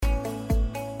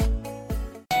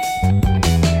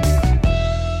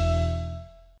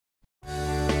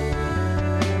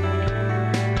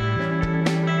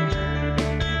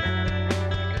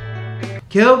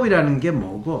개업이라는 게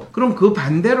뭐고, 그럼 그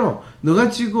반대로 너가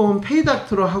지금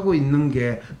페이닥터로 하고 있는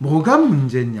게 뭐가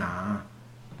문제냐,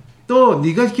 또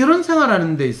네가 결혼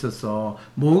생활하는 데 있어서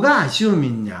뭐가 아쉬움이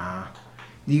있냐,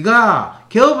 네가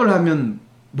개업을 하면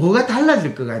뭐가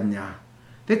달라질 것 같냐,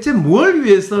 대체 뭘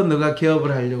위해서 너가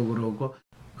개업을 하려고 그러고,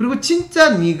 그리고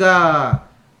진짜 네가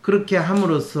그렇게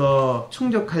함으로써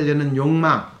충족하려는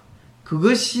욕망,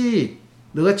 그것이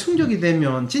너가 충족이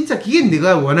되면 진짜 그게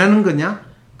네가 원하는 거냐?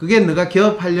 그게 너가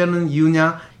개업하려는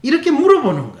이유냐? 이렇게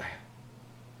물어보는 거예요.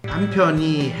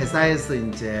 남편이 회사에서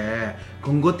이제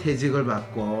권고퇴직을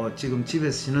받고 지금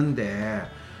집에서 쉬는데,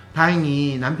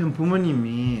 다행히 남편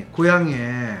부모님이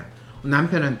고향에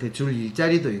남편한테 줄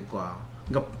일자리도 있고,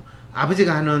 그러니까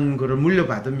아버지가 하는 거를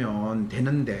물려받으면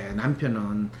되는데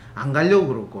남편은 안 가려고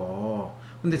그러고,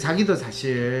 근데 자기도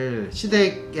사실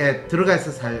시댁에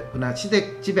들어가서 살거나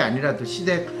시댁집이 아니라도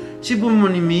시댁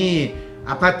시부모님이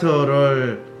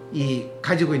아파트를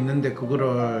가지고 있는데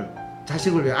그거를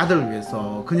자식을 위해, 아들을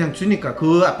위해서 그냥 주니까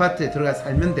그 아파트에 들어가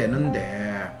살면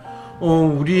되는데,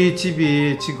 우리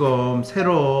집이 지금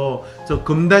새로 저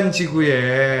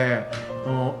금단지구에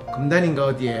금단인가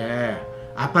어디에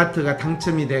아파트가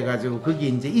당첨이 돼가지고 거기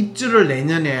이제 입주를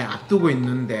내년에 앞두고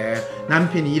있는데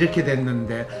남편이 이렇게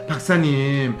됐는데,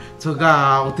 박사님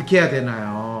저가 어떻게 해야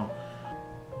되나요?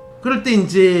 그럴 때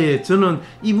이제 저는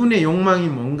이분의 욕망이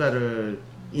뭔가를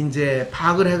이제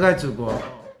파악을 해가지고,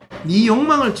 네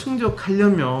욕망을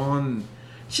충족하려면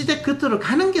시댁 겉으로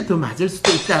가는 게 더 맞을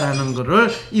수도 있다라는 거를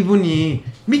이분이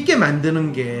믿게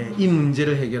만드는 게 이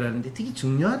문제를 해결하는데 되게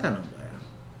중요하다는 거예요.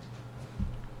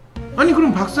 아니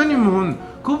그럼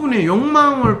박사님은 그분의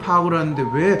욕망을 파악을 하는데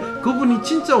왜 그분이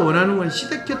진짜 원하는 건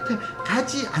시댁 곁에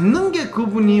가지 않는 게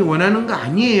그분이 원하는 거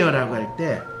아니에요? 라고 할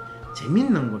때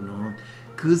재밌는 거는,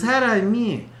 그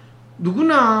사람이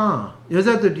누구나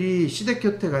여자들이 시댁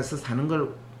곁에 가서 사는 걸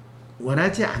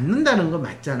원하지 않는다는 거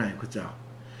맞잖아요. 그죠?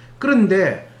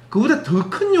 그런데 그보다 더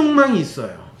큰 욕망이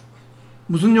있어요.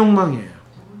 무슨 욕망이에요?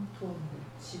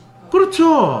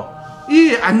 그렇죠.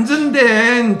 이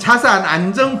안전된 자산,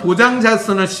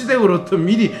 안전보장자산을 시댁으로부터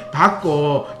미리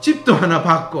받고, 집도 하나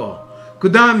받고,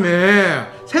 그 다음에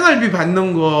생활비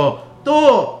받는 거,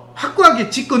 또 확고하게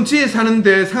집 근처에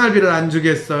사는데 생활비를 안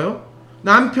주겠어요?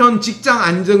 남편 직장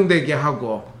안정되게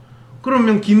하고,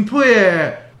 그러면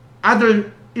김포에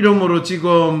아들 이름으로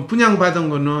지금 분양받은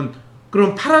거는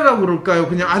그럼 팔아라고 그럴까요?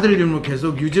 그냥 아들 이름으로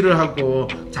계속 유지를 하고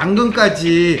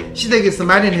잔금까지 시댁에서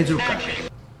마련해 줄까요?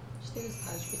 시댁에서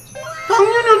다 해주겠죠.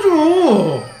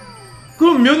 당연하죠.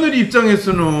 그럼 며느리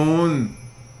입장에서는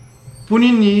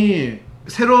본인이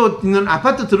새로 있는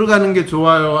아파트 들어가는 게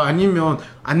좋아요? 아니면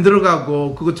안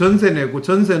들어가고 그거 전세 내고,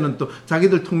 전세는 또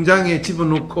자기들 통장에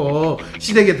집어넣고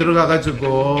시댁에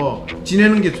들어가가지고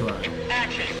지내는 게 좋아요?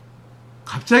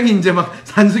 갑자기 이제 막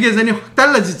산수계산이 확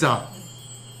달라지죠.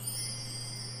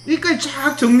 여기까지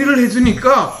쫙 정리를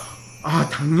해주니까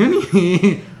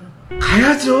당연히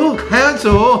가야죠.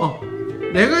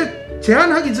 내가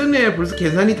제안하기 전에 벌써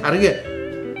계산이 다르게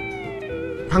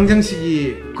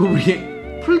방정식이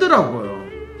그분이 풀더라고요.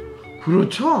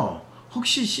 그렇죠.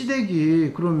 혹시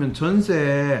시댁이 그러면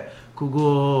전세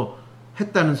그거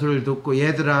했다는 소리를 듣고,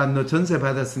 얘들아 너 전세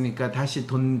받았으니까 다시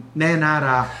돈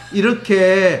내놔라,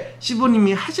 이렇게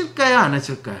시부님이 하실까요? 안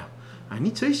하실까요?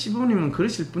 아니, 저희 시부님은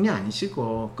그러실 분이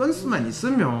아니시고, 건수만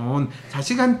있으면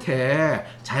자식한테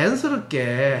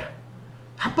자연스럽게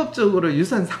합법적으로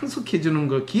유산 상속해주는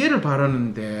거 기회를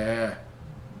바라는데,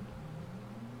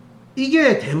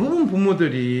 이게 대부분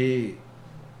부모들이,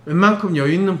 웬만큼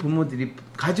여유 있는 부모들이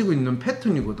가지고 있는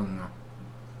패턴이거든요.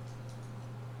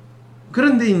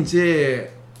 그런데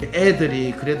이제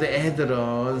애들이, 그래도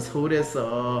애들은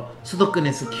서울에서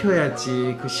수도권에서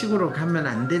키워야지 그 시골로 가면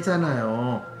안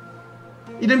되잖아요,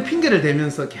 이런 핑계를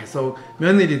대면서 계속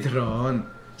며느리들은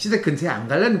시댁 근처에 안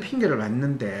가려는 핑계를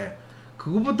맞는데,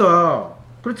 그거보다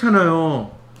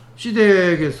그렇잖아요.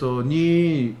 시댁에서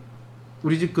네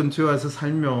우리 집 근처에 와서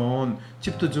살면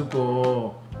집도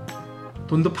주고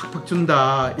돈도 팍팍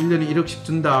준다, 1년에 1억씩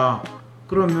준다,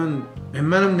 그러면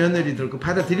웬만한 며느리들 그거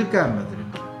받아들일까요? 안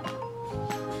받아들일까요?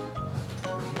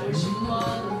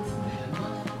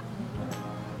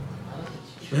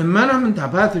 웬만하면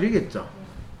다 받아들이겠죠.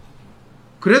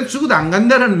 그래도 죽어도 안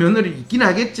간다라는 며느리 있긴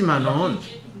하겠지만은,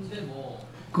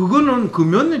 그거는 그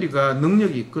며느리가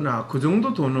능력이 있거나 그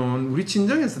정도 돈은 우리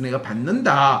친정에서 내가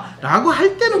받는다 라고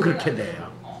할 때는 그렇게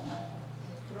돼요.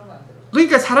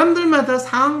 그러니까 사람들마다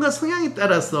상황과 성향에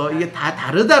따라서 이게 다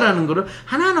다르다라는 거를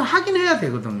하나하나 확인해야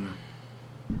되거든요.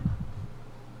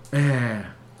 예.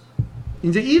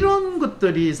 이제 이런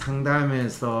것들이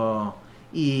상담에서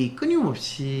이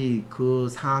끊임없이 그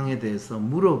상황에 대해서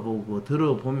물어보고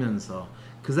들어보면서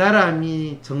그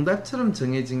사람이 정답처럼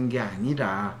정해진 게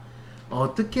아니라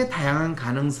어떻게 다양한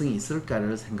가능성이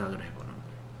있을까를 생각을 해보는 거예요.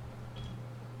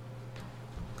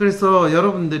 그래서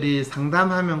여러분들이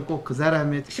상담하면 꼭 그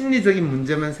사람의 심리적인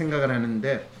문제만 생각을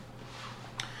하는데,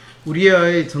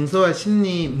 우리의 정서와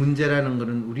심리 문제라는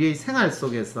것은 우리의 생활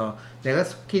속에서 내가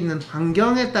속해 있는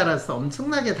환경에 따라서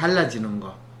엄청나게 달라지는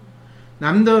거.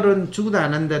 남들은 죽어도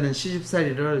안 한다는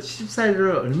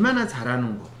시집살이를 얼마나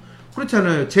잘하는 거.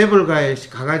 그렇잖아요. 재벌가에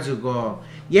가가지고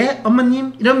예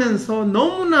어머님 이러면서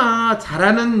너무나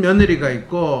잘하는 며느리가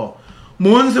있고,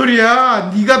 뭔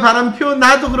소리야 네가 바람 펴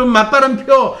나도 그럼 맞바람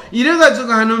펴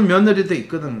이래가지고 하는 며느리도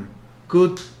있거든.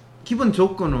 그 기본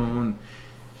조건은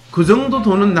그 정도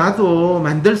돈은 나도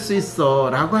만들 수 있어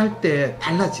라고 할 때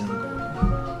달라지는 거예요.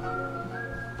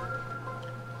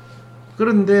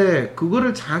 그런데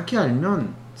그거를 정확히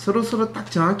알면, 서로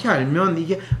딱 정확히 알면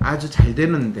이게 아주 잘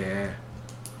되는데,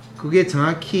 그게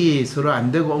정확히 서로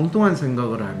안 되고 엉뚱한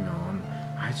생각을 하면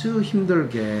아주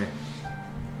힘들게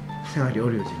생활이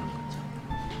어려워지는 거죠.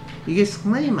 이게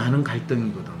상당히 많은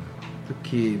갈등이거든요.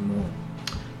 특히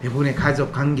대부분의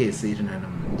가족 관계에서 일어나는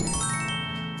문제.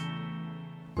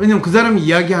 왜냐면 그 사람이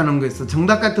이야기하는 거에서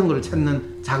정답 같은 걸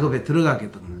찾는 작업에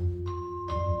들어가게 되는.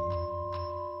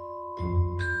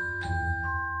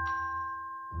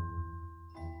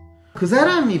 그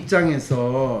사람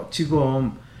입장에서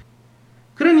지금,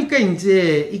 그러니까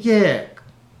이제 이게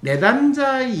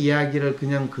내담자의 이야기를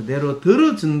그냥 그대로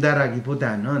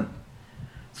들어준다라기보다는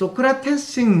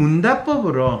소크라테스식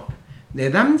문답법으로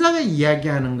내담자가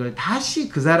이야기하는 걸 다시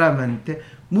그 사람한테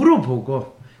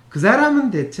물어보고, 그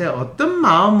사람은 대체 어떤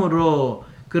마음으로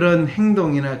그런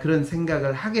행동이나 그런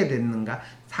생각을 하게 됐는가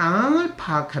상황을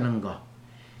파악하는 것.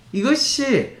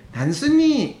 이것이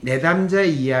단순히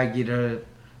내담자의 이야기를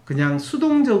그냥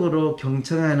수동적으로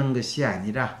경청하는 것이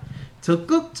아니라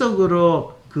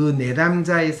적극적으로 그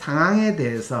내담자의 상황에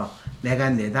대해서 내가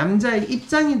내담자의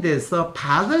입장이 돼서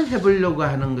파악을 해보려고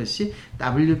하는 것이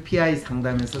WPI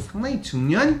상담에서 상당히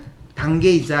중요한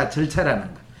단계이자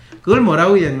절차라는 것. 그걸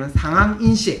뭐라고 얘기하냐면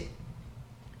상황인식.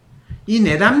 이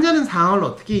내담자는 상황을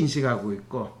어떻게 인식하고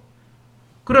있고,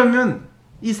 그러면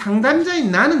이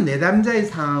상담자인 나는 내담자의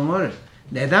상황을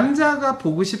내담자가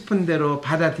보고 싶은 대로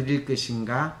받아들일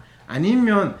것인가,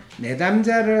 아니면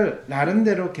내담자를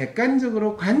나름대로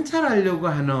객관적으로 관찰하려고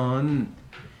하는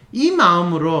이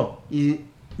마음으로 이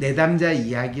내담자의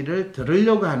이야기를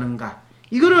들으려고 하는가,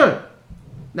 이거를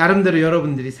나름대로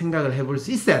여러분들이 생각을 해볼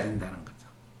수 있어야 된다는 거죠.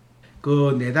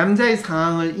 그 내담자의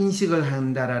상황을 인식을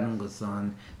한다라는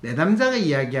것은 내담자가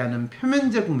이야기하는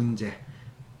표면적 문제,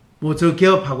 저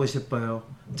개업하고 싶어요,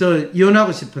 저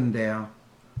이혼하고 싶은데요,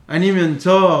 아니면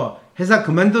저 회사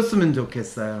그만뒀으면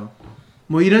좋겠어요,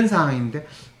 이런 상황인데,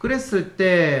 그랬을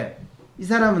때 이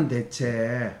사람은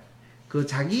대체 그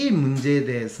자기 문제에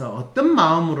대해서 어떤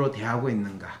마음으로 대하고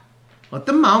있는가,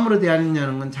 어떤 마음으로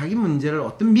대하느냐는 건 자기 문제를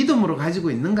어떤 믿음으로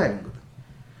가지고 있는가인 거거든.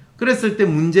 그랬을 때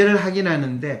문제를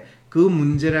확인하는데, 그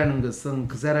문제라는 것은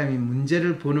그 사람이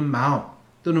문제를 보는 마음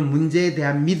또는 문제에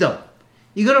대한 믿음,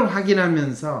 이거를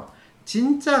확인하면서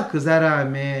진짜 그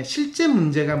사람의 실제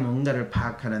문제가 뭔가를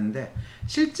파악하는데,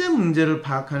 실제 문제를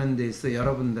파악하는 데 있어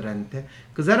여러분들한테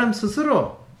그 사람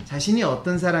스스로 자신이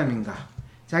어떤 사람인가,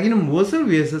 자기는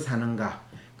무엇을 위해서 사는가,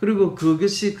 그리고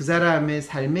그것이 그 사람의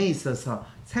삶에 있어서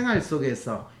생활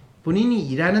속에서 본인이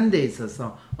일하는 데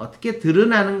있어서 어떻게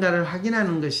드러나는가를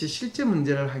확인하는 것이 실제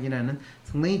문제를 확인하는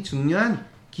상당히 중요한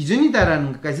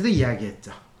기준이다라는 것까지도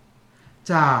이야기했죠.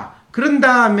 자, 그런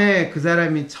다음에 그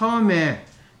사람이 처음에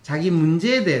자기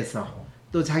문제에 대해서,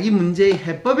 또 자기 문제의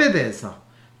해법에 대해서,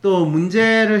 또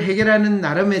문제를 해결하는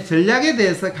나름의 전략에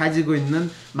대해서 가지고 있는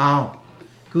마음,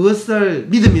 그것을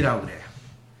믿음이라고 그래요.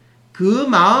 그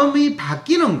마음이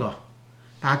바뀌는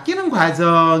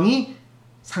과정이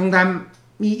상담이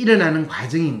일어나는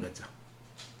과정인 거죠.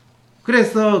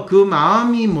 그래서 그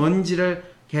마음이 뭔지를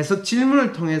계속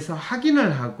질문을 통해서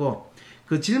확인을 하고,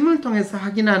 그 질문을 통해서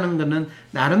확인하는 것은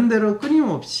나름대로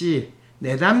끊임없이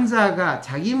내담자가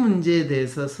자기 문제에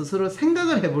대해서 스스로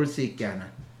생각을 해볼 수 있게 하는,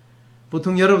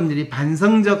 보통 여러분들이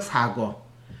반성적 사고,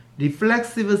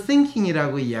 reflexive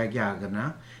thinking이라고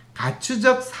이야기하거나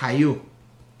가추적 사유,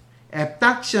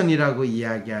 abduction이라고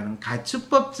이야기하는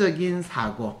가추법적인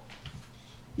사고,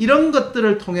 이런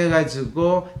것들을 통해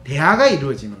가지고 대화가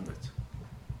이루어지는 거죠.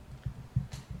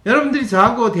 여러분들이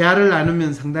저하고 대화를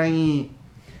나누면 상당히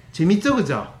재밌죠,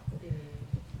 그죠?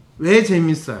 왜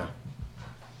재밌어요?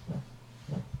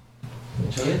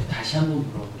 저희한테 다시 한번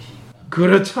물어보시니까.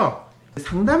 그렇죠.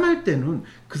 상담할 때는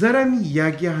그 사람이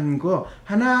이야기한 거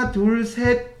하나 둘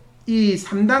셋 이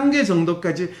 3단계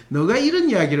정도까지 너가 이런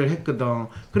이야기를 했거든.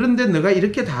 그런데 너가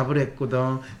이렇게 답을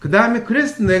했거든. 그 다음에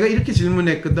그래서 내가 이렇게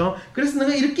질문했거든. 그래서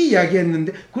너가 이렇게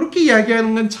이야기했는데 그렇게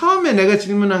이야기하는 건 처음에 내가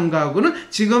질문한 거하고는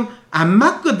지금 안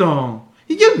맞거든.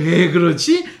 이게 왜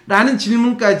그러지? 라는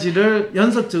질문까지를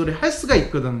연속적으로 할 수가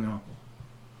있거든요.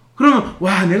 그러면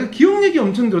와 내가 기억력이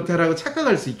엄청 좋다라고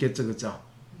착각할 수 있겠죠. 그죠?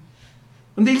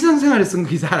 근데 일상생활에서는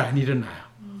그게 잘 안 일어나요.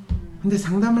 근데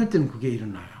상담할 때는 그게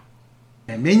일어나요.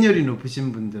 매뉴얼이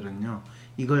높으신 분들은요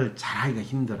이걸 잘하기가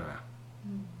힘들어요.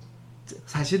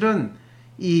 사실은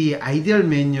이 아이디얼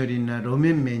매뉴얼이나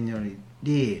로맨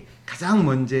매뉴얼이 가장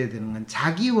먼저 해야 되는 건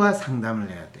자기와 상담을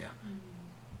해야 돼요.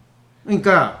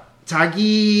 그러니까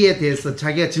자기에 대해서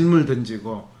자기가 질문을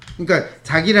던지고, 그러니까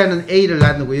자기라는 A를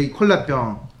놔두고 여기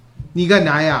콜라병 네가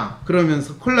나야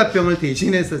그러면서 콜라병을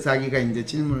대신해서 자기가 이제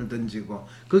질문을 던지고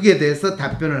거기에 대해서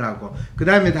답변을 하고, 그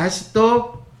다음에 다시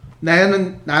또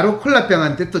나로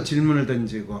콜라병한테 또 질문을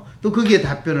던지고 또 거기에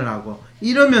답변을 하고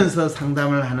이러면서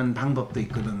상담을 하는 방법도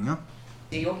있거든요.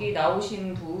 여기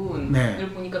나오신 분을 네.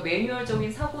 보니까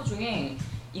매뉴얼적인 사고 중에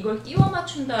이걸 끼워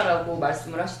맞춘다라고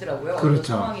말씀을 하시더라고요. 그렇죠. 어떤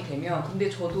상황이 되면. 근데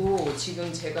저도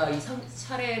지금 제가 이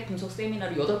사례 분석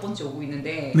세미나를 8번째 오고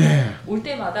있는데 네. 올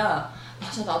때마다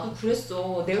맞아 나도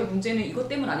그랬어. 내가 문제는 이것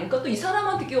때문 아닐까? 또 이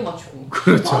사람한테 끼워 맞추고.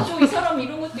 그렇죠. 맞아 이 사람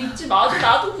이런 것도 있지. 맞아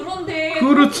나도 그런데.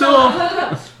 그렇죠.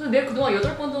 그래서 내가 그동안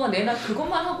 8번 동안 내나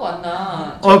그것만 하고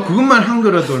왔나. 그것만 한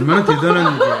거라도 얼마나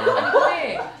대단한 게.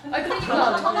 아니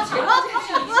그러니까 저는 제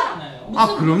문제는 있지 않아요.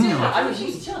 아 그럼요. 아니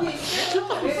있지 않아요.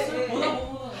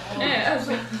 네,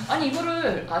 그래서 아니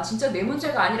이거를 진짜 내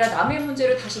문제가 아니라 남의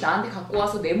문제를 다시 나한테 갖고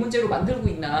와서 내 문제로 만들고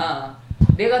있나.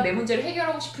 내가 내 문제를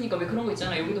해결하고 싶으니까 왜 그런 거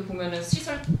있잖아요. 여기도 보면은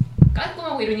시설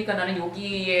깔끔하고 이러니까 나는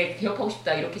여기에 개업하고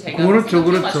싶다 이렇게 자기가 그렇죠,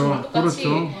 맞추는 똑같이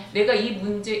그렇죠. 내가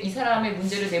이 사람의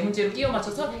문제를 내 문제로 끼워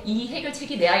맞춰서 이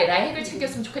해결책이 나의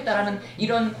해결책이었으면 좋겠다라는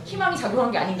이런 희망이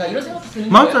작용한 게 아닌가 이런 생각도 드는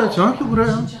거예요. 맞아요, 정확히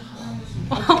그래요.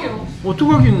 어떡해요?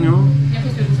 어떡하긴요.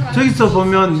 그냥 저기서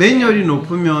보면 매뉴얼이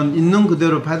높으면 있는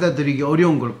그대로 받아들이기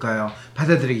어려운 걸까요?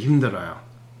 받아들이기 힘들어요.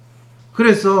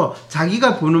 그래서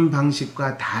자기가 보는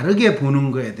방식과 다르게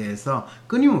보는 거에 대해서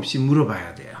끊임없이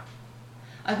물어봐야 돼요.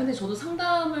 근데 저도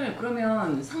상담을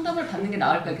받는 게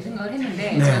나을까 이렇게 생각을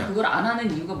했는데 네. 제가 그걸 안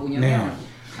하는 이유가 뭐냐면 네.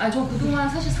 저 그동안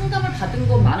사실 상담을 받은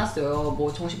건 많았어요.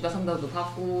 뭐 정신과 상담도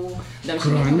받고 그다음에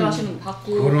심리 상담 하시는 거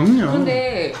받고. 그럼요.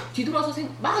 그런데 뒤돌아서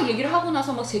막 얘기를 하고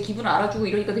나서 막 제 기분을 알아주고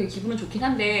이러니까 되게 기분은 좋긴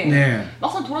한데 네.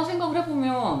 막상 돌아 생각을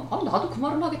해보면 나도 그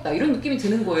말은 하겠다 이런 느낌이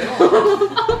드는 거예요.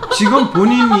 지금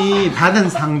본인이 받은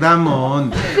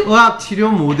상담은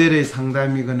의학치료 모델의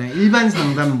상담이거나 일반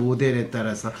상담 모델에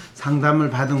따라서 상담을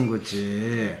받은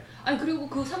거지. 그리고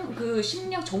그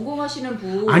심리학 전공하시는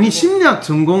분 아니 심리학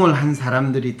전공을 한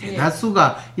사람들이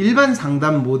대다수가 일반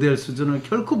상담 모델 수준을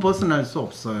결코 벗어날 수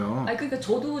없어요. 그러니까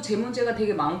저도 제 문제가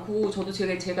되게 많고 저도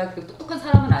제가 똑똑한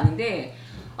사람은 아닌데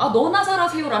너나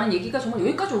잘하세요라는 얘기가 정말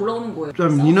여기까지 올라오는 거예요.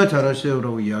 그다음 니나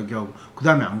잘하세요라고 이야기하고 그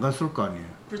다음에 안 갔을 거 아니에요.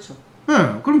 그렇죠. 네,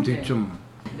 그럼 됐죠. 뭐.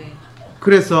 네.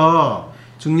 그래서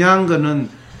중요한 거는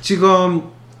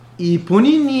지금 이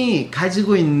본인이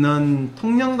가지고 있는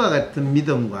통념과 같은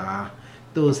믿음과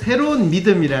또 새로운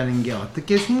믿음이라는 게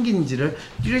어떻게 생긴지를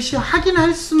뚜렷이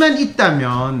확인할 수만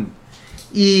있다면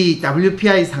이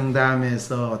WPI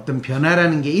상담에서 어떤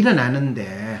변화라는 게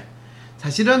일어나는데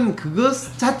사실은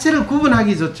그것 자체를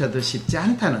구분하기조차도 쉽지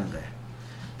않다는 거예요.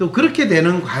 또 그렇게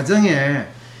되는 과정에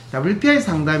WPI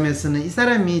상담에서는 이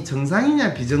사람이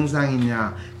정상이냐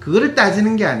비정상이냐 그거를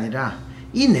따지는 게 아니라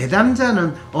이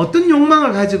내담자는 어떤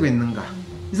욕망을 가지고 있는가,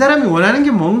 이 사람이 원하는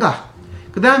게 뭔가,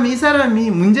 그 다음에 이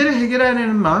사람이 문제를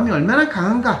해결하려는 마음이 얼마나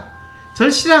강한가,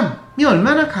 절실함이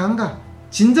얼마나 강한가,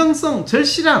 진정성,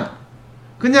 절실함,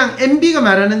 그냥 MB가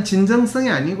말하는 진정성이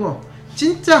아니고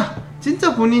진짜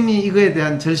본인이 이거에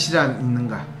대한 절실함이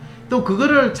있는가, 또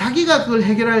그거를 자기가 그걸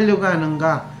해결하려고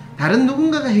하는가, 다른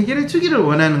누군가가 해결해 주기를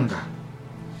원하는가,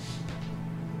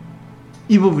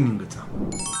 이 부분인 거죠.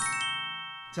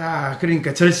 자,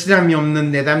 그러니까 절실함이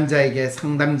없는 내담자에게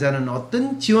상담자는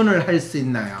어떤 지원을 할 수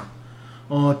있나요?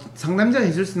 상담자가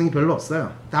해줄 수 있는 게 별로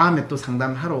없어요. 다음에 또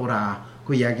상담하러 오라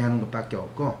그 이야기하는 것밖에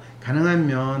없고,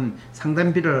 가능하면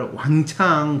상담비를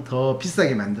왕창 더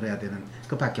비싸게 만들어야 되는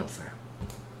것밖에 없어요.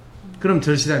 그럼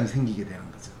절실함이 생기게 되는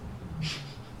거죠.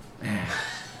 네.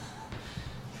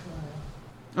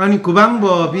 아니 그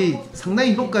방법이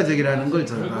상당히 효과적이라는 걸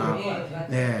제가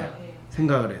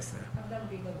생각을 했어요.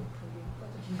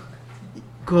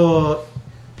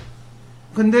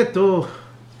 근데 또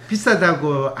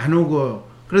비싸다고 안 오고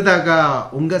그러다가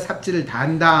온갖 삽질을 다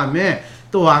한 다음에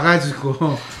또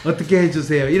와가지고 어떻게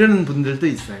해주세요 이러는 분들도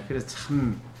있어요. 그래서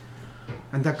참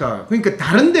안타까워요. 그러니까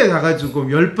다른 데 가가지고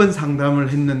 10번 상담을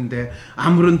했는데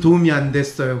아무런 도움이 안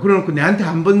됐어요. 그래놓고 내한테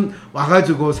한 번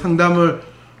와가지고 상담을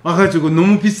와가지고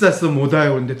너무 비싸서 못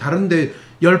와요. 근데 다른 데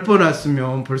 10번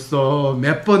왔으면 벌써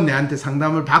몇 번 내한테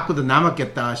상담을 받고도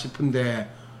남았겠다 싶은데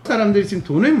사람들이 지금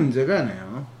돈의 문제가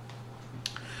아니에요.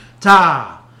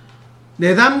 자,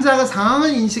 내담자가 상황을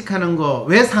인식하는 거,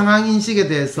 왜 상황 인식에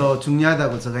대해서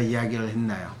중요하다고 제가 이야기를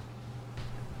했나요?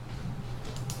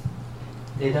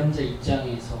 내담자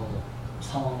입장에서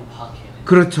상황을 파악해야 돼요.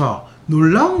 그렇죠.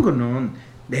 놀라운 거는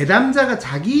내담자가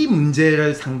자기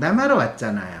문제를 상담하러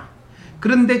왔잖아요.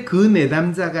 그런데 그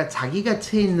내담자가 자기가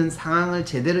처해 있는 상황을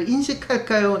제대로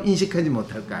인식할까요? 인식하지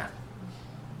못할까요?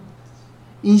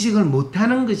 인식을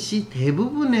못하는 것이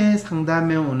대부분의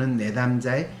상담에 오는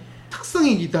내담자의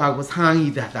특성이기도 하고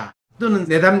상황이기도 하다. 또는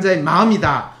내담자의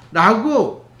마음이다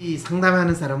라고 이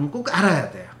상담하는 사람은 꼭 알아야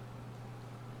돼요.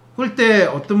 그럴 때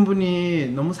어떤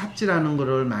분이 너무 삽질하는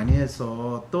거를 많이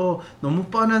해서 또 너무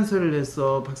뻔한 소리를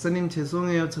해서 박사님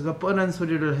죄송해요 제가 뻔한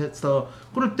소리를 해서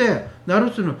그럴 때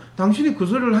나로서는 당신이 그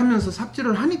소리를 하면서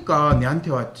삽질을 하니까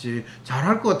내한테 왔지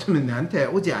잘할 것 같으면 내한테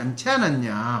오지 않지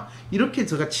않았냐 이렇게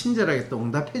제가 친절하게 또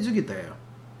응답해 주기도 해요.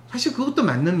 사실 그것도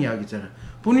맞는 이야기잖아요.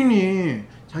 본인이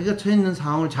자기가 처해 있는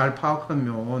상황을 잘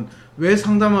파악하면 왜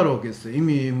상담하러 오겠어요.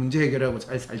 이미 문제 해결하고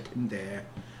잘 살 텐데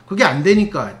그게 안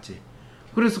되니까 왔지.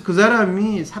 그래서 그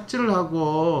사람이 삽질을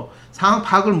하고 상황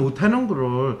파악을 못하는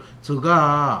거를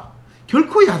제가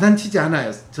결코 야단치지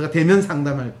않아요. 제가 대면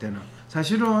상담할 때는.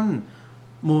 사실은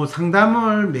뭐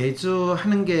상담을 매주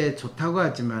하는 게 좋다고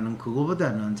하지만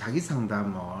그거보다는 자기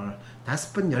상담을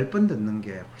 5번, 10번 듣는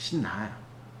게 훨씬 나아요.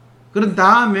 그런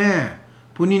다음에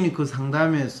본인이 그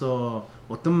상담에서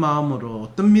어떤 마음으로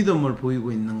어떤 믿음을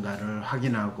보이고 있는가를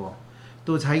확인하고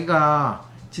또 자기가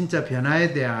진짜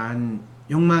변화에 대한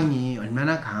욕망이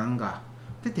얼마나 강한가.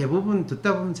 근데 대부분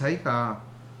듣다 보면 자기가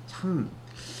참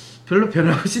별로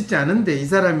변하고 싶지 않은데 이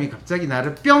사람이 갑자기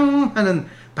나를 뿅 하는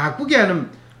바꾸게 하는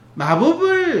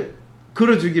마법을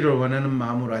걸어주기를 원하는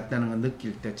마음으로 왔다는 걸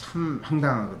느낄 때 참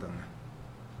황당하거든요.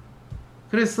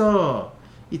 그래서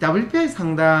이 WPI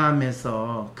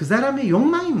상담에서 그 사람의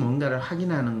욕망이 뭔가를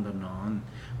확인하는 거는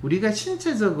우리가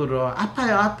신체적으로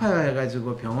아파요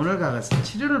해가지고 병원을 가서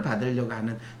치료를 받으려고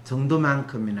하는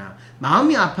정도만큼이나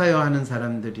마음이 아파요 하는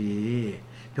사람들이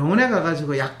병원에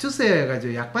가가지고 약 주세요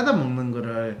해가지고 약 받아 먹는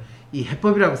거를 이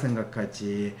해법이라고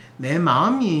생각하지 내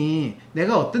마음이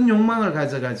내가 어떤 욕망을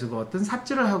가져가지고 어떤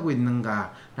삽질을 하고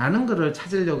있는가 라는 거를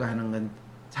찾으려고 하는 건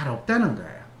잘 없다는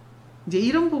거예요. 이제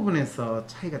이런 부분에서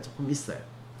차이가 조금 있어요.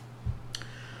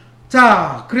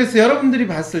 자, 그래서 여러분들이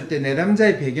봤을 때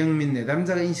내담자의 배경 및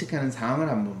내담자가 인식하는 상황을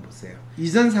한번 보세요.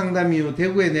 이전 상담 이후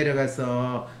대구에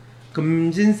내려가서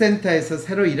금진센터에서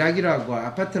새로 일하기로 하고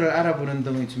아파트를 알아보는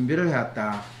등의 준비를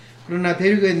해왔다. 그러나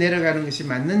대구에 내려가는 것이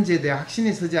맞는지에 대해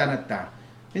확신이 서지 않았다.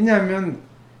 왜냐하면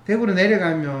대구로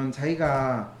내려가면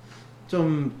자기가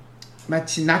좀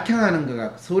마치 낙향하는 것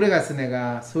같고 서울에 가서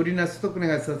내가 서울이나 수도권에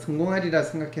가서 성공하리라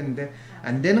생각했는데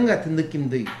안 되는 것 같은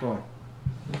느낌도 있고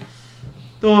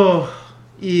또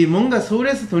이 뭔가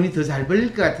서울에서 돈이 더 잘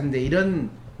벌릴 것 같은데 이런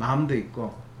마음도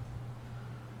있고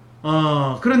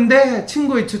그런데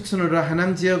친구의 추천으로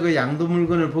하남 지역의 양도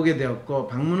물건을 보게 되었고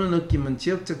방문 후 느낌은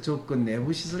지역적 조건,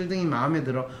 내부 시설 등이 마음에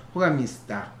들어 호감이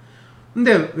있었다.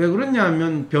 근데 왜 그러냐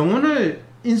하면 병원을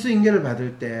인수인계를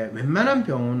받을 때 웬만한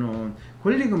병원은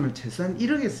권리금을 최소한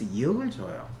 1억에서 2억을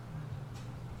줘요.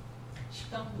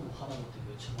 식당도 하다못해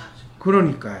몇천만 원씩.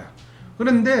 그러니까요.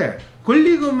 그런데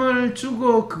권리금을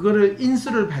주고 그거를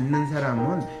인수를 받는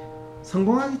사람은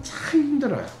성공하기 참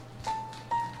힘들어요.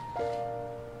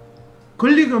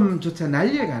 권리금조차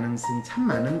날릴 가능성이 참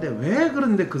많은데 왜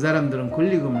그런데 그 사람들은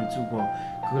권리금을 주고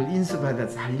그걸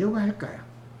인수받아서 하려고 할까요?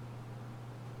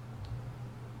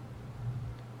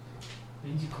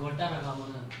 왠지 그걸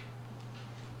따라가면은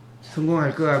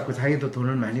성공할 것 같고 자기도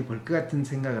돈을 많이 벌 것 같은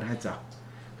생각을 하죠.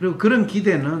 그리고 그런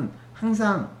기대는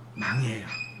항상 망해요.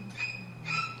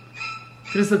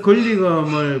 그래서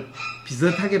권리금을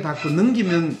비슷하게 받고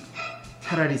넘기면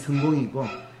차라리 성공이고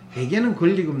대개는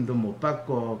권리금도 못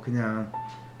받고 그냥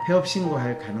폐업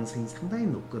신고할 가능성이 상당히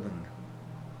높거든요.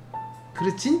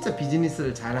 그래서 진짜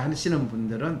비즈니스를 잘 하시는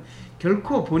분들은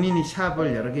결코 본인이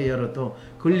샵을 여러 개 열어도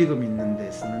권리금 있는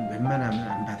데서는 웬만하면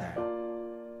안 받아요.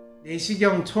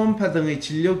 내시경, 초음파 등의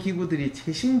진료기구들이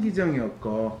최신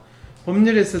기종이었고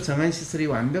법률에서 정한 시설이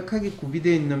완벽하게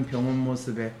구비되어 있는 병원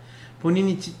모습에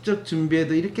본인이 직접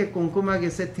준비해도 이렇게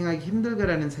꼼꼼하게 세팅하기 힘들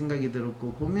거라는 생각이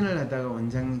들었고 고민을 하다가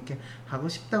원장님께 하고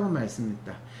싶다고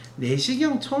말씀했다.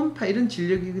 내시경, 초음파 이런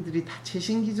진료기구들이 다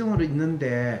최신 기종으로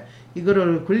있는데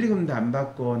이거를 권리금도 안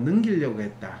받고 넘기려고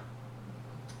했다.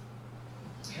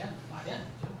 말이 안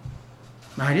되죠.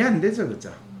 말이 안 되죠,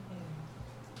 그죠?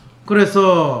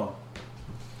 그래서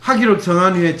하기로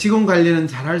정한 후에 직원 관리는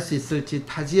잘할 수 있을지,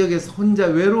 타 지역에서 혼자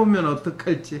외로우면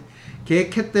어떡할지,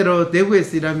 계획했대로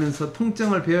대구에서 일하면서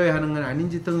통증을 배워야 하는 건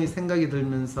아닌지 등의 생각이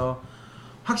들면서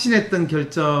확신했던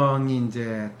결정이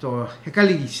이제 또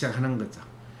헷갈리기 시작하는 거죠.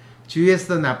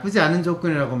 주위에서 나쁘지 않은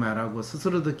조건이라고 말하고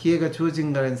스스로도 기회가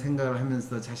주어진 거라는 생각을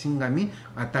하면서 자신감이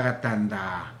왔다 갔다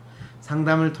한다.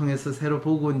 상담을 통해서 새로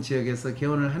보고 온 지역에서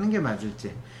개원을 하는 게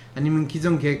맞을지, 아니면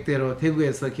기존 계획대로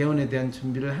대구에서 개원에 대한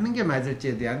준비를 하는 게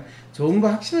맞을지에 대한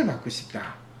조언과 확신을 받고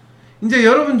싶다. 이제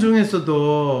여러분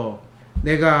중에서도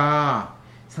내가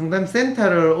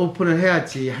상담센터를 오픈을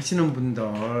해야지 하시는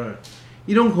분들,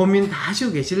 이런 고민 다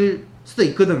하시고 계실 수도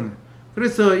있거든요.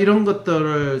 그래서 이런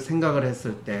것들을 생각을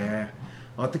했을 때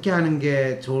어떻게 하는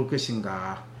게 좋을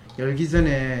것인가, 열기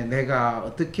전에 내가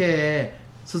어떻게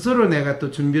스스로 내가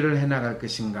또 준비를 해 나갈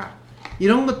것인가,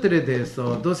 이런 것들에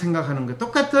대해서도 생각하는 거.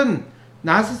 똑같은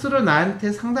나 스스로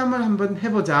나한테 상담을 한번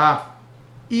해보자,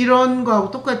 이런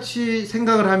거하고 똑같이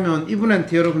생각을 하면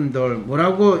이분한테 여러분들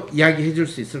뭐라고 이야기해 줄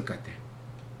수 있을 것 같아요.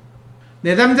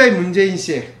 내담자의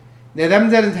문제인식.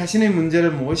 내담자는 자신의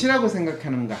문제를 무엇이라고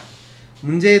생각하는가?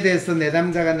 문제에 대해서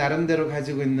내담자가 나름대로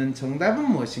가지고 있는 정답은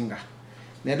무엇인가?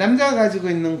 내담자가 가지고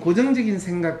있는 고정적인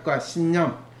생각과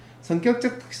신념,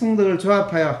 성격적 특성 등을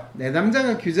조합하여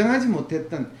내담자가 규정하지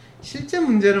못했던 실제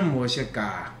문제는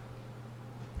무엇일까?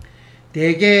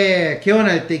 대개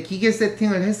개원할 때 기계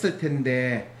세팅을 했을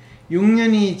텐데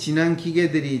 6년이 지난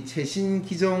기계들이 최신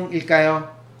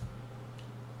기종일까요?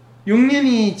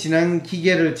 6년이 지난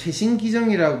기계를 최신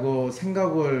기종이라고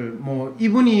생각을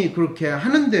이분이 그렇게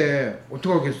하는데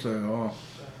어떡하겠어요.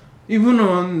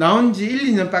 이분은 나온 지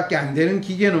 1, 2년밖에 안 되는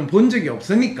기계는 본 적이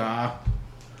없으니까.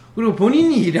 그리고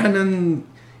본인이 일하는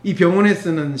이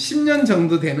병원에서는 10년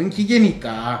정도 되는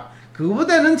기계니까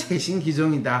그거보다는 최신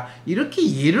기종이다, 이렇게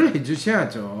이해를 해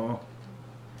주셔야죠.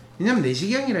 왜냐면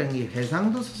내시경이라는 게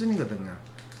해상도 수준이거든요.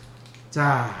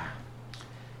 자,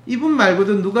 이분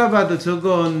말고도 누가 봐도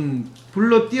저건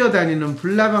불로 뛰어다니는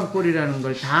불나방 꼴이라는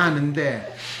걸 다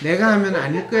아는데 내가 하면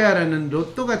아닐 거야 라는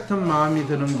로또 같은 마음이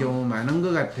드는 경우 많은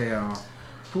것 같아요.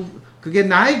 그게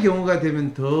나의 경우가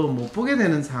되면 더 못 보게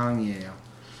되는 상황이에요.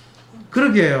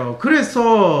 그러게요.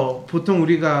 그래서 보통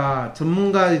우리가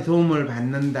전문가의 도움을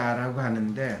받는다라고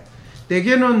하는데,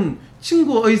 대개는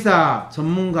친구, 의사,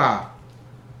 전문가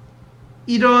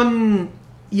이런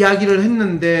이야기를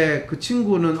했는데 그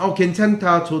친구는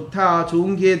괜찮다, 좋다,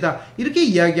 좋은 기회다 이렇게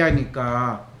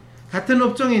이야기하니까 같은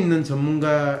업종에 있는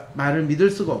전문가 말을 믿을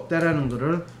수가 없다라는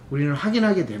것을 우리는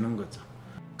확인하게 되는 거죠.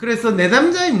 그래서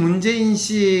내담자의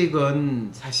문제인식은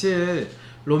사실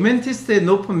로맨티스트의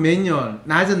높은 매뉴얼,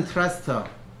 낮은 트러스트.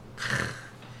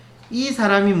 이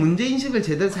사람이 문제인식을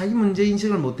제대로 자기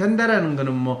문제인식을 못한다라는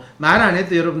거는 말 안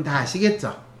해도 여러분 다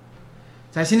아시겠죠?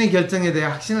 자신의 결정에 대해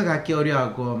확신을 갖기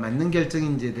어려워하고 맞는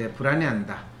결정인지에 대해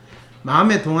불안해한다.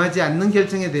 마음에 동하지 않는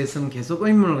결정에 대해서는 계속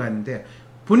의문을 갖는데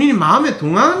본인이 마음에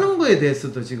동하는 거에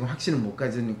대해서도 지금 확신을 못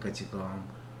가지니까 지금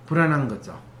불안한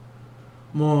거죠.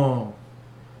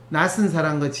 낯선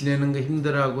사람과 지내는 거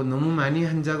힘들어하고 너무 많이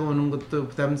환자가 오는 것도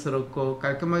부담스럽고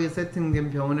깔끔하게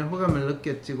세팅된 병원에 호감을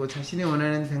느꼈지고 자신이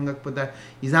원하는 생각보다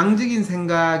이상적인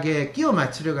생각에 끼워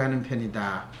맞추려고 하는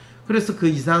편이다. 그래서 그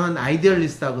이상은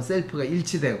아이디얼리스트하고 셀프가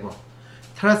일치되고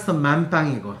트러스트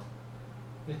만빵이고.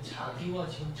 자기와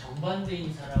지금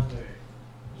정반대인 사람을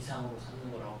이상으로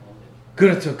삼는 거라고 보면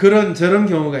그렇죠. 저런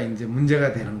경우가 이제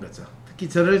문제가 되는 거죠. 특히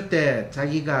저럴 때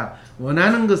자기가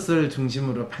원하는 것을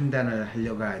중심으로 판단을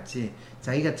하려고 하지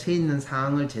자기가 처해 있는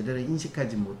상황을 제대로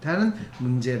인식하지 못하는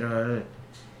문제를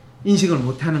인식을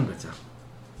못하는 거죠.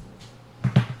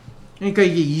 그러니까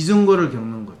이게 이중고를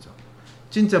겪는 거죠.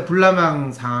 진짜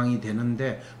불나방 상황이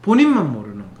되는데 본인만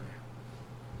모르는 거예요.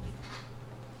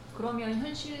 그러면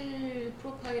현실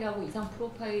프로파일하고 이상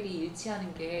프로파일이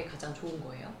일치하는 게 가장 좋은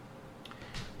거예요?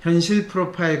 현실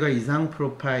프로파일과 이상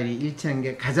프로파일이 일치하는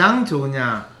게 가장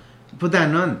좋으냐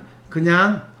보다는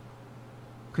그냥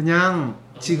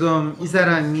지금 이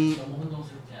사람이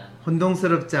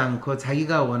혼동스럽지 않고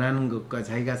자기가 원하는 것과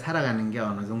자기가 살아가는 게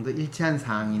어느 정도 일치한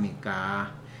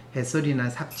상황이니까 햇소리나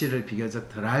삽질을 비교적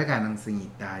덜할 가능성이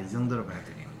있다, 이 정도로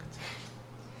봐드리는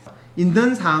거죠.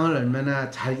 있는 상황을 얼마나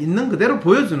잘 있는 그대로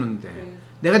보여주는데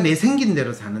내가 내 생긴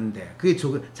대로 사는데 그게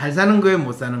잘 사는 거예요,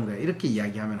 못 사는 거예요, 이렇게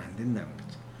이야기하면 안 된다는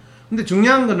거죠. 근데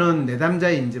중요한 거는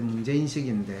내담자의 이제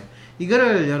문제인식인데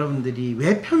이거를 여러분들이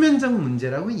왜 표면적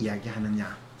문제라고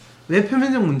이야기하느냐, 왜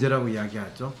표면적 문제라고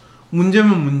이야기하죠?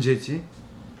 문제면 문제지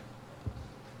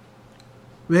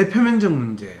왜 표면적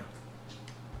문제예요?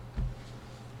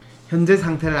 현재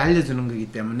상태를 알려주는 거기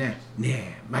때문에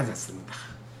네, 맞았습니다.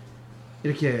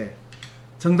 이렇게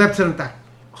정답처럼 딱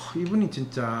이분이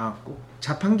진짜 꼭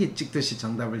자판기 찍듯이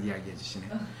정답을 이야기해 주시네.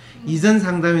 이전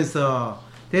상담에서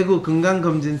대구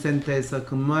건강검진센터에서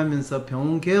근무하면서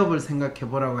병원 개업을 생각해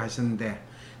보라고 하셨는데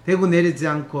대구 내리지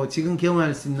않고 지금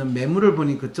경험할 수 있는 매물을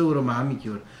보니 그쪽으로 마음이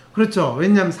기울어. 그렇죠.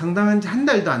 왜냐하면 상담한 지 한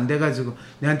달도 안 돼가지고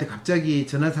내한테 갑자기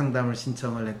전화 상담을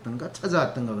신청을 했던가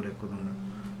찾아왔던가 그랬거든요.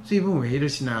 그래서 이분 왜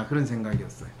이러시나 그런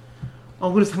생각이었어요.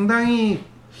 그리고 상당히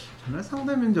전화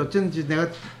상담인지 어쩐지 내가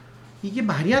이게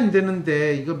말이 안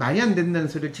되는데 이거 말이 안 된다는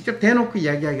소리를 직접 대놓고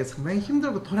이야기하기가 상당히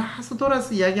힘들고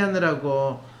돌아서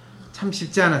이야기하느라고 참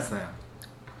쉽지 않았어요.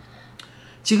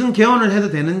 지금 개원을 해도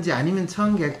되는지 아니면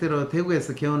처음 계획대로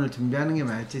대구에서 개원을 준비하는 게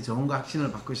맞을지 좋은 거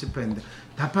확신을 받고 싶어 했는데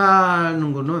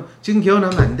답하는 거는 지금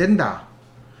개원하면 안 된다.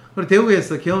 그리고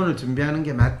대구에서 개원을 준비하는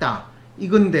게 맞다.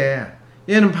 이건데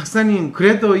얘는 박사님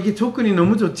그래도 이게 조건이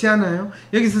너무 좋지 않아요?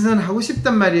 여기서 저는 하고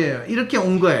싶단 말이에요. 이렇게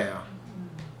온 거예요.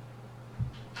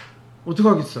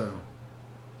 어떡하겠어요?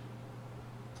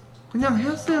 그냥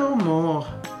했어요. 뭐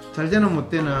잘되나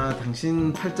못되나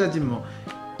당신 팔자지 뭐.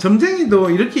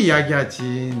 점쟁이도 이렇게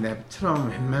이야기하지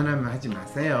내처럼 웬만하면 하지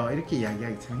마세요. 이렇게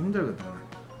이야기하기 참 힘들거든요.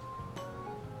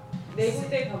 네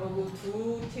군데 가보고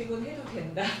두 팀은 해도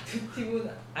된다, 두 팀은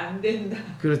안 된다.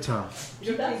 그렇죠.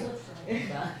 이렇게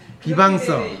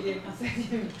비방성. 이제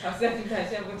박사님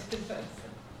다시 한번 찾아왔어.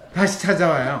 다시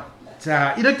찾아와요.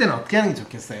 자, 이럴 때는 어떻게 하는 게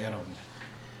좋겠어요, 여러분들?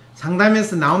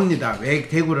 상담에서 나옵니다. 왜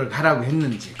대구를 가라고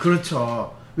했는지.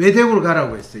 그렇죠. 왜 대구를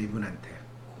가라고 했어요, 이분한테?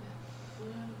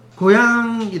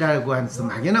 고향이라고 해서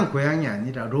막연한 고향이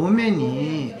아니라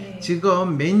로맨이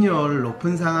지금 매뉴얼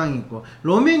높은 상황이고,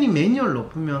 로맨이 매뉴얼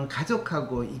높으면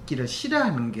가족하고 있기를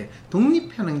싫어하는 게,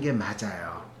 독립하는 게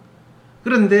맞아요.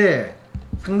 그런데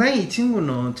상당히 이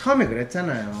친구는 처음에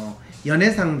그랬잖아요. 연애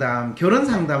상담, 결혼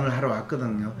상담을 하러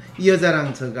왔거든요. 이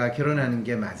여자랑 제가 결혼하는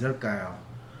게 맞을까요?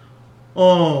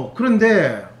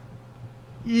 그런데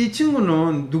이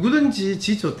친구는 누구든지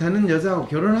지 좋다는 여자하고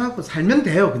결혼하고 살면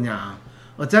돼요, 그냥.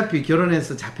 어차피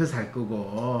결혼해서 잡혀 살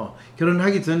거고,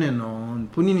 결혼하기 전에는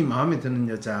본인이 마음에 드는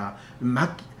여자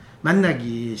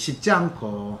만나기 쉽지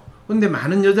않고, 근데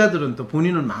많은 여자들은 또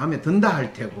본인을 마음에 든다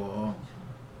할 테고,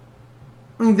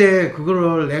 근데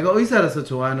그거를 내가 의사라서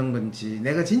좋아하는 건지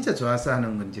내가 진짜 좋아서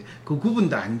하는 건지 그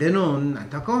구분도 안 되는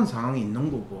안타까운 상황이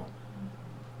있는 거고.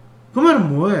 그 말은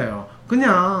뭐예요?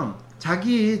 그냥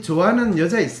자기 좋아하는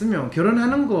여자 있으면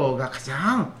결혼하는 거가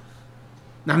가장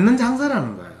남는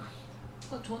장사라는 거예요.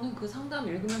 저는 그 상담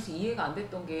읽으면서 이해가 안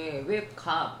됐던 게 왜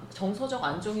정서적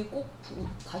안정이 꼭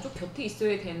가족 곁에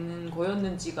있어야 되는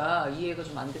거였는지가 이해가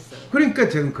좀 안 됐어요. 그러니까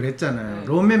제가 그랬잖아요.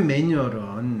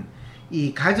 로맨-매뉴얼은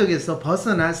이 가족에서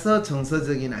벗어나서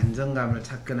정서적인 안정감을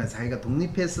찾거나 자기가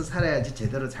독립해서 살아야지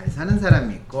제대로 잘 사는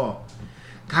사람이 있고,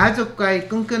 가족과의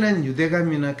끈끈한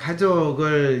유대감이나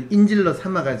가족을 인질로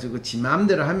삼아가지고 지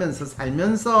마음대로 하면서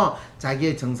살면서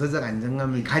자기의 정서적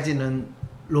안정감을 가지는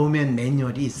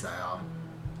로맨-매뉴얼이 있어요.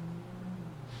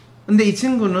 근데 이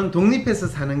친구는 독립해서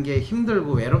사는 게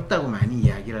힘들고 외롭다고 많이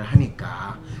이야기를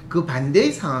하니까 그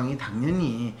반대의 상황이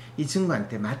당연히 이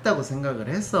친구한테 맞다고 생각을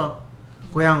해서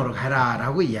고향으로 가라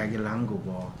라고 이야기를 한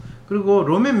거고, 그리고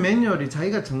로맨-매뉴얼이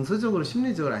자기가 정서적으로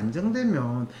심리적으로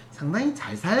안정되면 상당히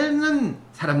잘 사는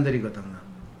사람들이거든요.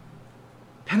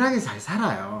 편하게 잘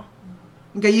살아요.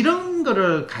 그러니까 이런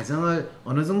거를 가정을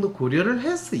어느 정도 고려를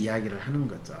해서 이야기를 하는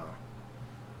거죠.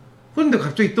 그런데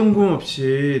갑자기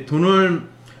뜬금없이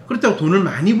그렇다고 돈을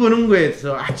많이 버는 거에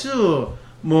대해서 아주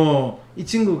이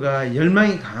친구가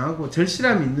열망이 강하고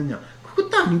절실함이 있느냐,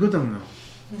 그것도 아니거든요.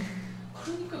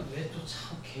 그러니까 왜 또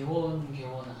참 개원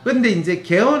근데 이제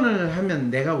개원을 하면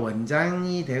내가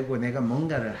원장이 되고 내가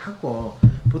뭔가를 하고,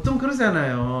 보통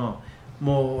그러잖아요.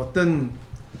 어떤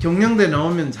경영대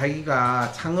나오면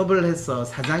자기가 창업을 해서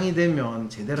사장이 되면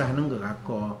제대로 하는 것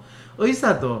같고,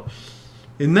 의사도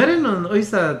옛날에는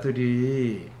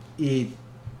의사들이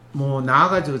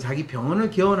나와가지고 자기 병원을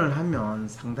개원을 하면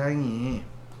상당히,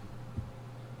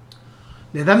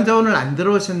 내담자 오늘 안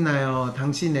들어오셨나요?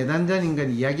 당시 내담자님과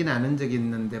이야기 나눈 적이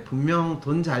있는데 분명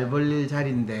돈 잘 벌릴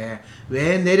자리인데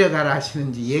왜 내려가라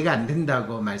하시는지 이해가 안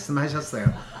된다고 말씀하셨어요.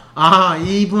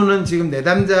 이분은 지금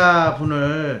내담자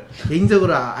분을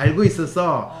개인적으로 알고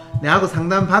있어서 내하고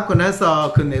상담 받고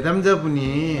나서 그 내담자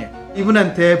분이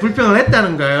이분한테 불평을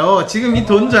했다는 거예요. 지금 이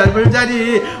돈 잘 벌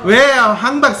자리 왜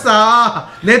황 박사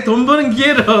내 돈 버는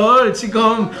기회를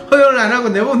지금 허용을 안 하고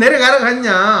내보고 내려가라고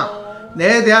했냐.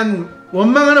 내에 대한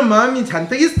원망하는 마음이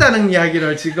잔뜩 있었다는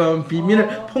이야기를 지금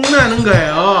비밀을 폭로하는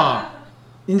거예요.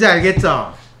 이제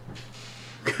알겠죠?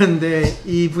 그런데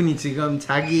이분이 지금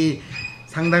자기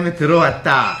상담에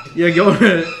들어왔다. 여기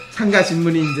오늘 참가하신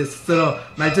분이 이제 스스로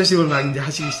말조심을 막 이제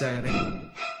하시기 시작하네.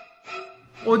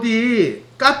 어디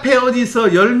카페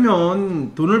어디서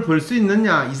열면 돈을 벌 수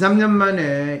있느냐, 2, 3년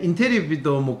만에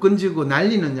인테리어비도 못 건지고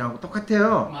난리느냐고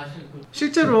똑같아요. 맞아요.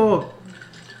 실제로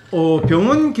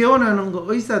병원 개원하는 거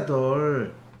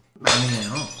의사들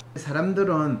망해요.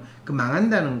 사람들은 그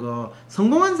망한다는 거,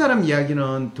 성공한 사람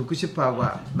이야기는 듣고 싶어하고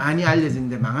많이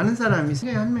알려지는데 망하는 사람이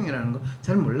세계에 한 명이라는 거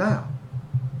잘 몰라요.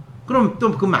 그럼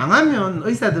또 그 망하면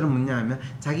의사들은 뭐냐 하면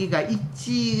자기가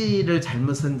입지를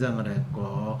잘못 선정을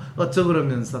했고 어쩌고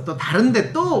그러면서 또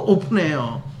다른데 또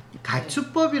오픈해요.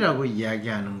 가축법이라고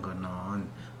이야기하는 거는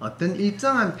어떤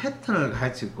일정한 패턴을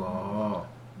가지고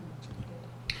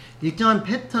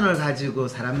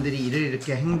사람들이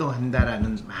이렇게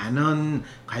행동한다라는 많은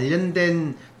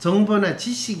관련된 정보나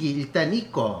지식이 일단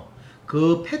있고,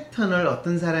 그 패턴을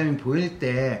어떤 사람이 보일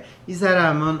때 이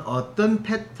사람은 어떤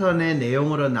패턴의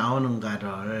내용으로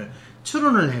나오는가를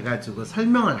추론을 해가지고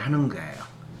설명을 하는 거예요.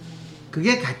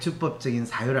 그게 가축법적인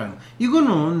사유라는 거예요.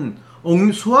 이거는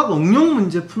수학 응용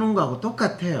문제 푸는 거하고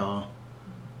똑같아요.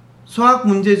 수학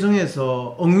문제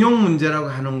중에서 응용 문제라고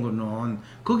하는 거는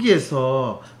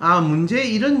거기에서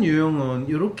문제의 이런 유형은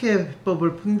이렇게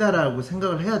해법을 푼다라고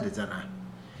생각을 해야 되잖아.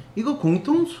 이거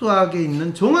공통 수학에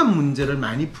있는 종합 문제를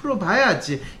많이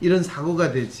풀어봐야지 이런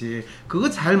사고가 되지. 그거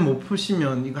잘 못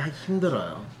푸시면 이거 하기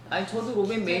힘들어요. 아니 저도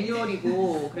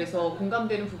로맨-매뉴얼이고 그래서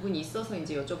공감되는 부분이 있어서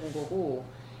이제 여쭤본 거고,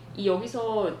 이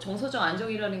여기서 정서적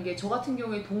안정이라는 게 저 같은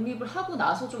경우에 독립을 하고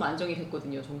나서 좀 안정이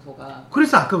됐거든요, 정서가.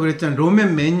 그래서 아까 그랬잖아요.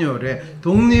 로맨-매뉴얼에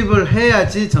독립을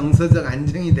해야지 정서적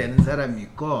안정이 되는 사람이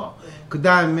있고, 그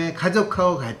다음에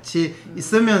가족하고 같이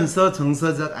있으면서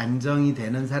정서적 안정이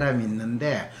되는 사람이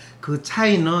있는데, 그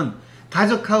차이는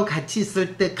가족하고 같이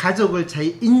있을 때 가족을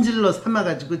자기 인질로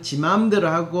삼아가지고 지 마음대로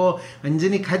하고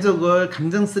완전히 가족을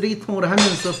감정 쓰레기통으로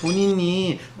하면서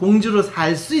본인이 공주로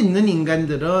살 수 있는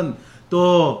인간들은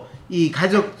또 이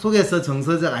가족 속에서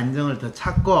정서적 안정을 더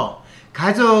찾고,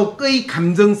 가족의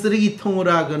감정 쓰레기통으로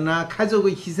하거나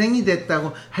가족의 희생이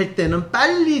됐다고 할 때는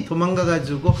빨리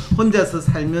도망가가지고 혼자서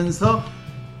살면서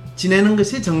지내는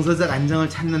것이 정서적 안정을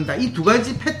찾는다. 이 두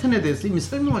가지 패턴에 대해서 이미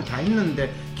설명을 다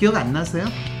했는데 기억 안 나세요?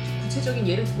 구체적인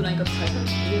예를 듣고 나니까 잘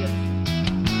이해가 돼요.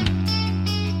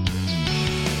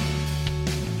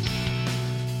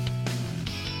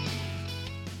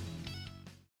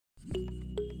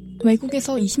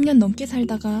 외국에서 20년 넘게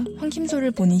살다가 황심소를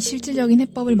보니 실질적인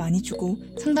해법을 많이 주고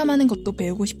상담하는 것도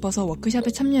배우고 싶어서 워크숍에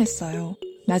참여했어요.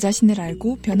 나 자신을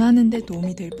알고 변화하는 데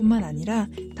도움이 될 뿐만 아니라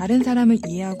다른 사람을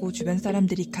이해하고 주변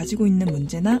사람들이 가지고 있는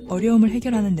문제나 어려움을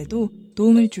해결하는 데도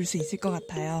도움을 줄 수 있을 것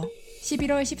같아요.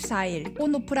 11월 14일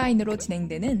온 오프라인으로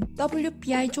진행되는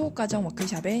WPI 초급과정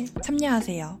워크숍에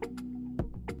참여하세요.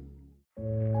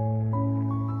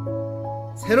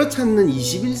 새로 찾는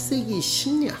 21세기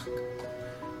심리학.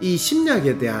 이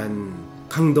심리학에 대한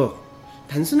강독,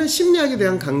 단순한 심리학에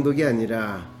대한 강독이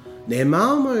아니라 내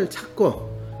마음을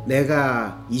찾고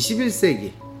내가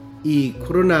 21세기 이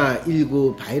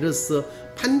코로나19 바이러스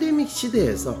팬데믹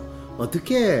시대에서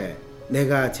어떻게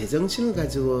내가 제정신을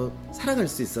가지고 살아갈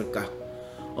수 있을까?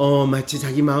 마치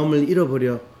자기 마음을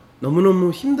잃어버려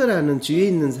너무너무 힘들어하는 주위에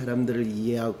있는 사람들을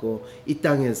이해하고 이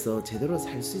땅에서 제대로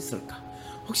살 수 있을까?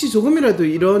 혹시 조금이라도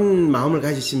이런 마음을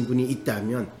가지신 분이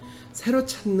있다면 새로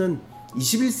찾는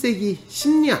 21세기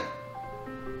심리학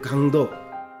강독,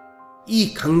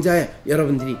 이 강좌에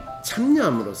여러분들이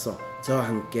참여함으로써 저와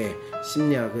함께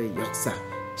심리학의 역사,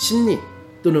 심리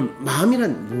또는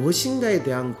마음이란 무엇인가에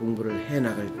대한 공부를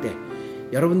해나갈 때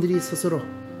여러분들이 스스로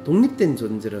독립된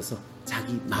존재로서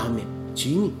자기 마음의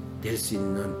주인이 될 수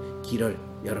있는 길을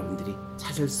여러분들이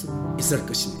찾을 수 있을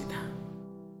것입니다.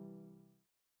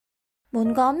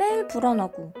 뭔가 매일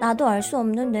불안하고 나도 알 수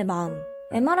없는 내 마음.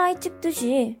 MRI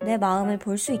찍듯이 내 마음을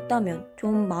볼 수 있다면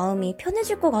좀 마음이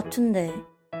편해질 것 같은데.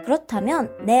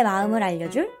 그렇다면 내 마음을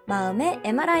알려줄 마음의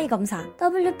MRI 검사,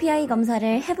 WPI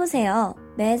검사를 해보세요.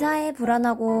 매사에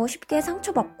불안하고 쉽게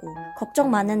상처받고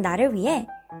걱정 많은 나를 위해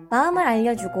마음을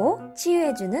알려주고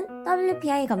치유해주는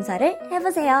WPI 검사를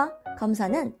해보세요.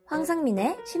 검사는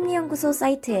황상민의 심리연구소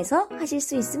사이트에서 하실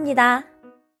수 있습니다.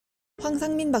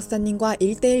 황상민 박사님과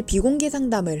 1:1 비공개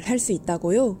상담을 할 수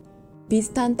있다고요?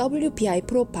 비슷한 WPI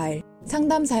프로파일,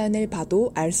 상담 사연을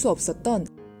봐도 알 수 없었던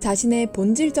자신의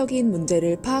본질적인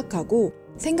문제를 파악하고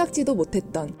생각지도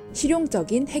못했던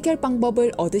실용적인 해결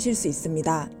방법을 얻으실 수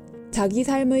있습니다. 자기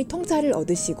삶의 통찰을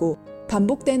얻으시고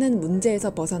반복되는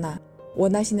문제에서 벗어나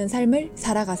원하시는 삶을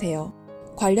살아가세요.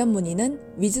 관련 문의는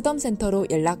위즈덤 센터로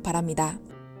연락 바랍니다.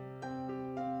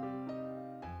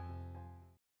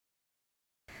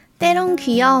 때론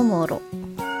귀여움으로,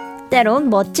 때론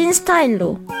멋진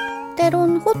스타일로,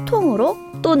 때론 호통으로,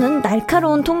 또는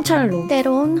날카로운 통찰로,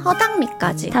 때론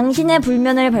허당미까지 당신의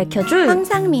불면을 밝혀줄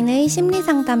황상민의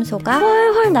심리상담소가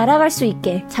훨훨 날아갈 수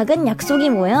있게 작은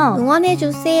약속이 모여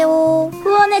응원해주세요.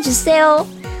 후원해주세요.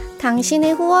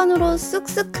 당신의 후원으로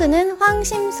쑥쑥 크는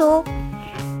황심소.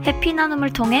 해피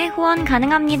나눔을 통해 후원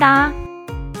가능합니다.